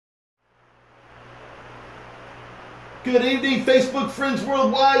Good evening, Facebook friends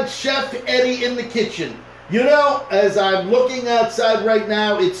worldwide. Chef Eddie in the kitchen. You know, as I'm looking outside right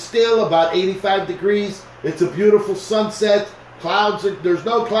now, it's still about 85 degrees. It's a beautiful sunset. There's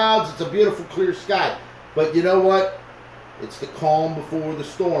no clouds. It's a beautiful clear sky. But you know what? It's the calm before the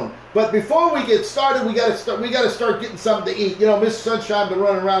storm. But before we get started, we gotta start getting something to eat. You know, Mr. Sunshine been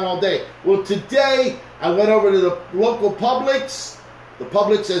running around all day. Well, today I went over to the local Publix. The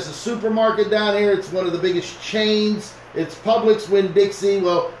Publix has a supermarket down here. It's one of the biggest chains. It's Publix Winn-Dixie.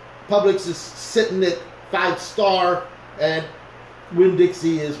 Well, Publix is sitting at 5-star, and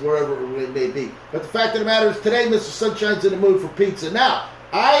Winn-Dixie is wherever it may be. But the fact of the matter is, today Mr. Sunshine's in the mood for pizza. Now,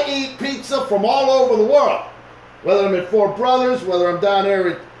 I eat pizza from all over the world. Whether I'm at Four Brothers, whether I'm down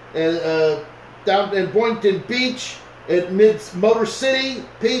there down in Boynton Beach, at Motor City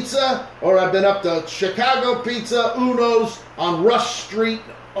Pizza, or I've been up to Chicago Pizza, Uno's on Rush Street,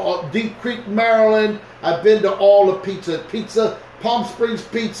 Deep Creek, Maryland. I've been to all the pizza, Palm Springs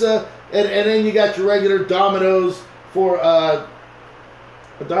Pizza, and then you got your regular Domino's whatever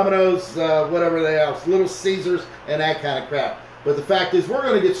they have, Little Caesars, and that kind of crap. But the fact is, we're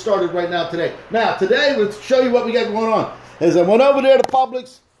going to get started right now today. Now, today, let's show you what we got going on. As I went over there to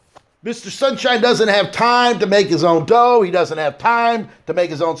Publix, Mr. Sunshine doesn't have time to make his own dough. He doesn't have time to make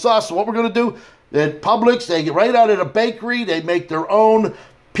his own sauce. So what we're going to do, at Publix, they get right out of the bakery. They make their own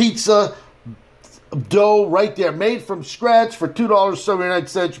pizza dough right there, made from scratch for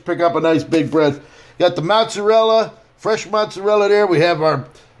 $2.79. You pick up a nice big bread. Got the mozzarella, fresh mozzarella there. We have our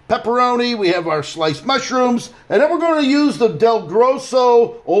pepperoni, we have our sliced mushrooms, and then we're going to use the Del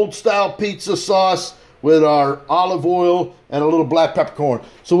Grosso old-style pizza sauce with our olive oil and a little black peppercorn.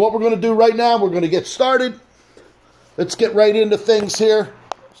 So what we're going to do right now, we're going to get started. Let's get right into things here.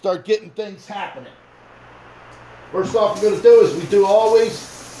 Start getting things happening. First off, we're going to do is we do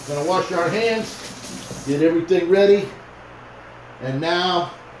always. We're going to wash our hands, get everything ready, and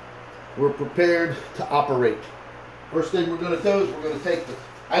now we're prepared to operate. First thing we're going to do is we're going to take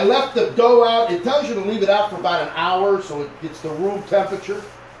I left the dough out. It tells you to leave it out for about an hour so it gets the room temperature.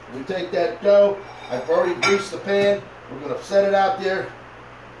 We take that dough. I've already greased the pan. We're going to set it out there.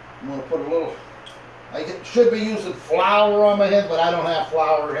 I'm going to put a little, I should be using flour on my hand, but I don't have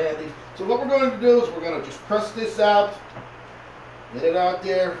flour handy. So what we're going to do is we're going to just press this out, get it out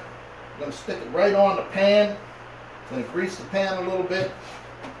there. I'm going to stick it right on the pan. I'm going to grease the pan a little bit,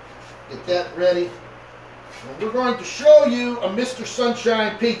 get that ready. And we're going to show you a Mr.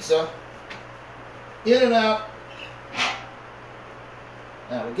 Sunshine pizza, in and out.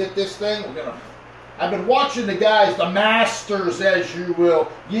 Now we get this thing, I've been watching the guys, the masters as you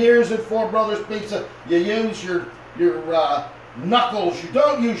will, years at Four Brothers Pizza. You use your knuckles, you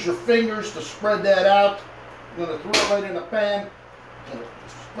don't use your fingers to spread that out. I'm going to throw it right in the pan,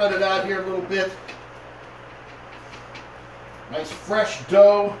 spread it out here a little bit. Nice fresh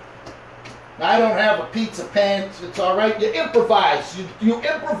dough. I don't have a pizza pan. It's all right. You improvise. You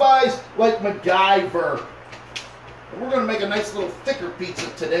improvise like MacGyver. And we're going to make a nice little thicker pizza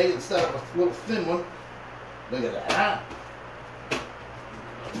today instead of a little thin one. Look at that.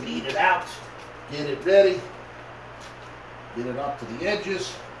 Knead it out. Get it ready. Get it up to the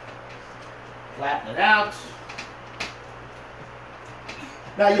edges. Flatten it out.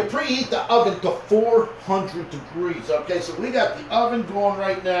 Now you preheat the oven to 400 degrees. Okay, so we got the oven going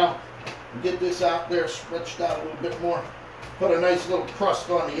right now. Get this out there, stretched out a little bit more. Put a nice little crust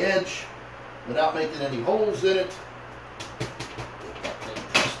on the edge without making any holes in it. Get that thing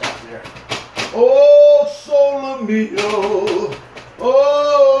pressed out there. Oh, sole mio.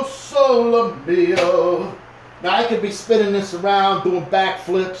 Oh, sole mio. Now, I could be spinning this around, doing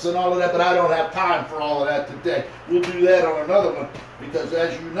backflips and all of that, but I don't have time for all of that today. We'll do that on another one because,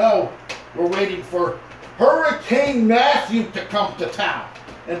 as you know, we're waiting for Hurricane Matthew to come to town.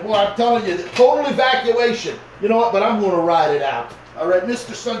 And boy, I'm telling you, the total evacuation. You know what? But I'm going to ride it out. All right,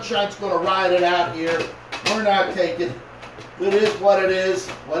 Mr. Sunshine's going to ride it out here. We're not taking. It is what it is.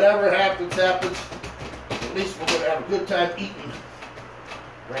 Whatever happens, happens. At least we're going to have a good time eating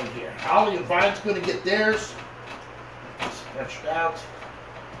right here. Holly and Vine's going to get theirs. Stretched out.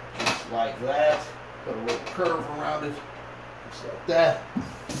 Just like that. Put a little curve around it. Just like that.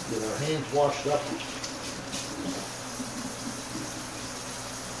 Get our hands washed up.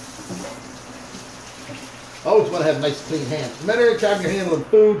 Always want to have nice clean hands. No matter every time you're handling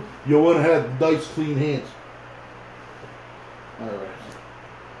food, you want to have nice clean hands. Alright.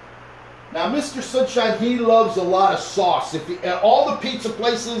 Now Mr. Sunshine, he loves a lot of sauce. All the pizza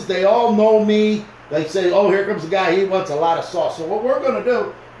places, they all know me. They say, oh, here comes the guy, he wants a lot of sauce. So what we're going to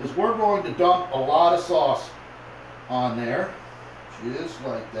do is we're going to dump a lot of sauce on there. Just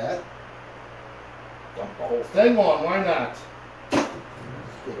like that. Dump the whole thing on, why not? Let's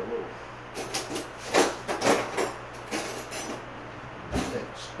get a little. Take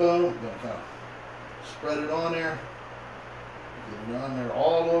a spoon, gonna kind of spread it on there. Get it on there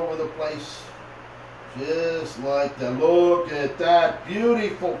all over the place. Just like that. Look at that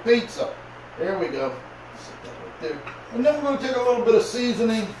beautiful pizza. There we go. Set that right there. And then we're going to take a little bit of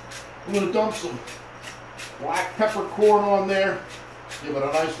seasoning. We're going to dump some black peppercorn on there. Give it a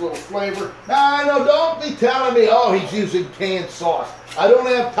nice little flavor. Now, no, don't be telling me, oh, he's using canned sauce. I don't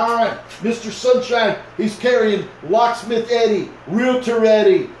have time. Mr. Sunshine, he's carrying Locksmith Eddie, Realtor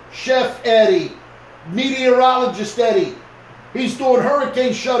Eddie, Chef Eddie, Meteorologist Eddie. He's doing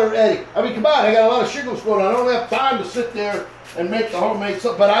Hurricane Shutter Eddie. I mean, come on, I got a lot of shingles going on. I don't have time to sit there and make the homemade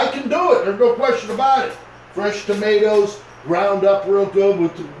stuff, but I can do it. There's no question about it. Fresh tomatoes, ground up real good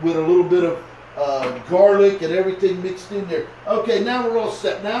with a little bit of garlic and everything mixed in there. Okay, now we're all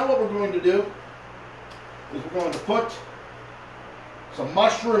set. Now what we're going to do is we're going to put some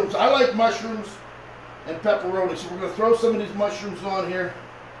mushrooms. I like mushrooms and pepperoni, so we're going to throw some of these mushrooms on here,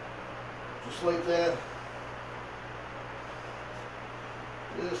 just like that.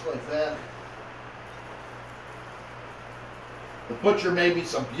 Just like that. The butcher made me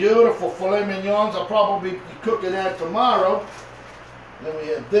some beautiful filet mignons. I'll probably be cooking that tomorrow. Then we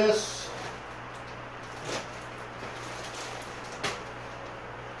have this.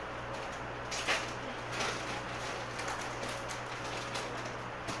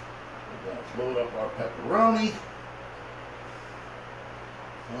 We're going to load up our pepperoni.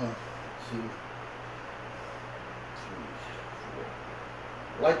 1, 2,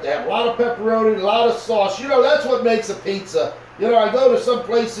 like to have a lot of pepperoni, a lot of sauce. You know, that's what makes a pizza. You know, I go to some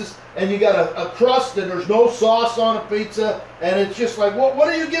places and you got a crust and there's no sauce on a pizza, and it's just like, what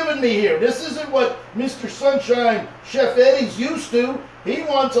are you giving me here? This isn't what Mr. Sunshine Chef Eddie's used to. He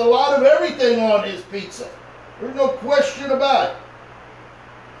wants a lot of everything on his pizza. There's no question about it.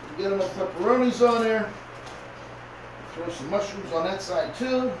 Get enough pepperonis on there. Throw some mushrooms on that side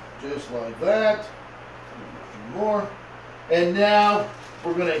too, just like that. A few more. And now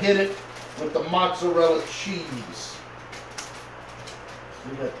we're going to hit it with the mozzarella cheese.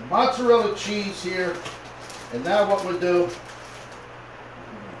 We got the mozzarella cheese here. And now what we'll do,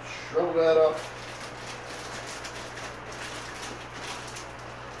 shove that up.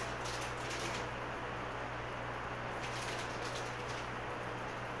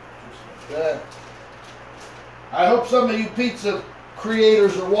 Just like that. I hope some of you pizza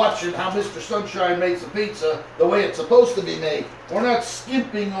creators are watching how Mr. Sunshine makes a pizza the way it's supposed to be made. We're not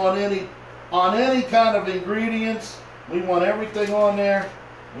skimping on any kind of ingredients. We want everything on there.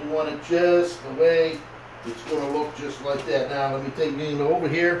 We want it just the way it's going to look, just like that. Now let me take me over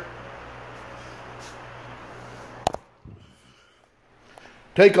here.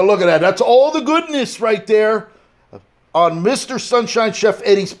 Take a look at that. That's all the goodness right there on Mr. Sunshine Chef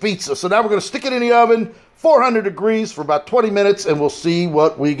Eddie's pizza. So now we're going to stick it in the oven, 400 degrees for about 20 minutes, and we'll see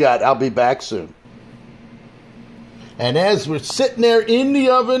what we got. I'll be back soon. And as we're sitting there in the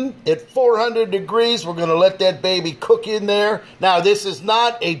oven at 400 degrees, we're going to let that baby cook in there. Now, this is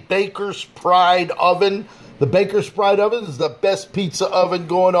not a Baker's Pride oven. The Baker's Pride oven is the best pizza oven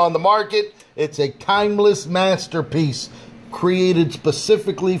going on the market. It's a timeless masterpiece created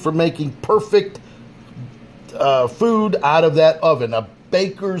specifically for making perfect food out of that oven. A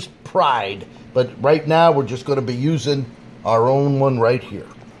Baker's Pride. But right now, we're just going to be using our own one right here.